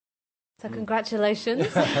So congratulations.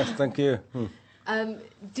 Thank you.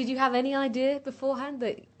 Did you have any idea beforehand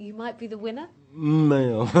that you might be the winner? 没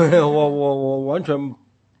有，我完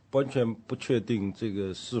全不确定这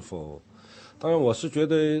个是否。当然，我是觉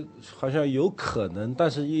得好像有可能，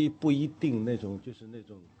但是不一定那种，就是那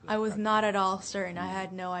种。I was not at all certain. I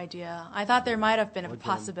had no idea. I thought there might have been a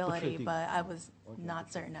possibility, but I was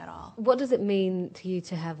not certain at all. What does it mean to you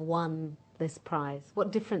to have won this prize?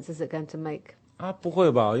 What difference is it going to make? 不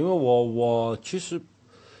会吧？因为我其实，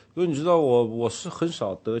因为你知道我是很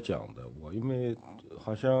少得奖的，因为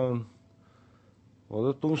好像我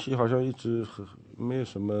的东西好像一直没有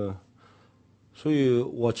什么。所以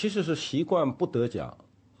我其实是习惯不得奖，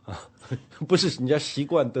不是人家习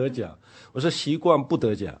惯得奖，我是习惯不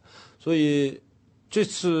得奖。所以这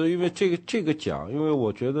次因为这个奖，因为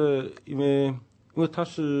我觉得，因为它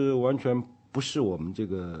是完全不是我们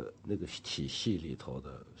那个体系里头的，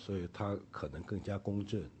所以它可能更加公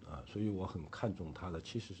正啊。所以我很看重它的。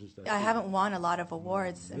其实是在 I haven't won a lot of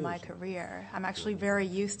awards in my career. I'm actually very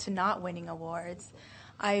used to not winning awards.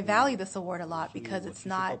 I value this award a lot because it's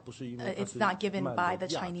not given by the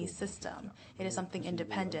Chinese system. It is something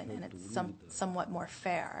independent and it's somewhat more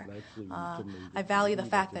fair. I value the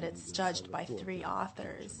fact that it's judged by 3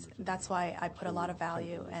 authors. That's why I put a lot of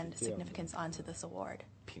value and significance onto this award.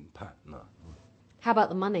 评判呢。How about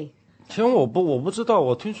the money? 其实我不知道，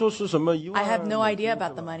我听说是什么1万。I have no idea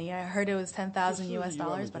about the money. I heard it was $10,000 US,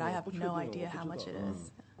 but I have no idea how much it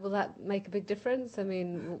is. Will that make a big difference? I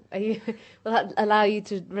mean, will that allow you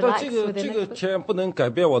to relax within it? 这个钱不能改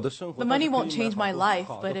变我的生活。 The money won't change my life,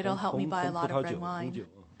 but it'll help me buy a lot of red wine.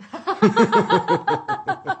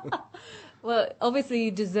 Well, obviously you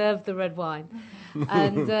deserve the red wine.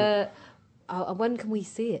 And when can we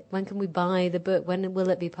see it? When can we buy the book? When will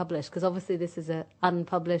it be published? Because obviously this is an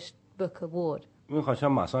unpublished book award. 因为好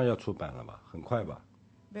像马上要出版了吧，很快吧，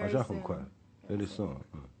 Very 好像很 soon. 快。Very soon.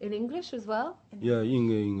 In English as well? Yeah,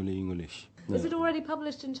 English. Is it already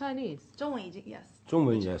published in Chinese? 中文已经 yes. 中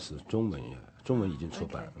文也是，中文已经出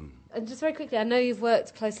版。And just very quickly, I know you've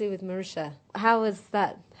worked closely with Marisha. How has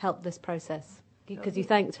that helped this process? Because you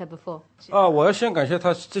thanked her before. 我要先感谢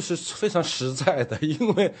他，这是非常实在的，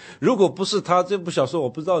因为如果不是他，这部小说我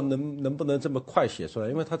不知道能不能这么快写出来，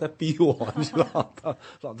因为他在逼我，你知道，他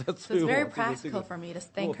老在 So 催 it's 我。very practical for me to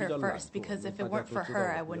thank her first, because if it weren't for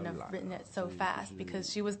her, I wouldn't have written it so fast,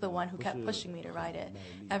 because she was the one who kept pushing me to write it.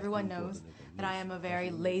 Everyone knows that I am a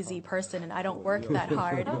very lazy person and I don't work that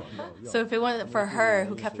hard. So if it wasn't for her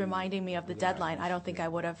who kept reminding me of the deadline, I don't think I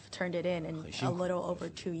would have turned it in a little over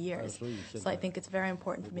 2 years. So I think it's very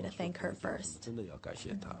important for me to thank her first. 真的要感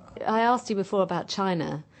谢他。 I asked you before about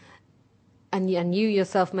China, and you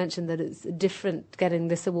yourself mentioned that it's different getting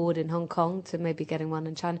this award in Hong Kong to maybe getting one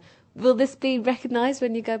in China. Will this be recognized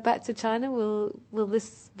when you go back to China? Will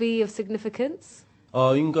this be of significance?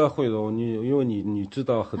 应该会的。因为你知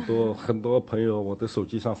道很多朋友，我的手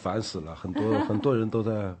机上烦死了，很多人都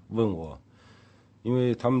在问我，因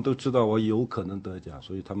为他们都知道我有可能得奖，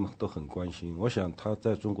所以他们都很关心。我想他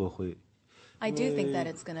在中国会。 I do think that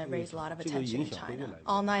it's going to raise a lot of attention in China.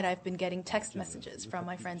 All night I've been getting text messages from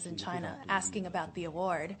my friends in China asking about the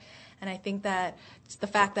award. And I think that the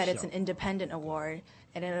fact that it's an independent award,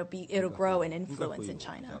 and it'll grow in influence in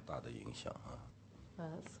China. Well,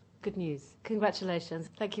 that's good news. Congratulations.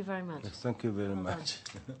 Thank you very much. Thank you very much.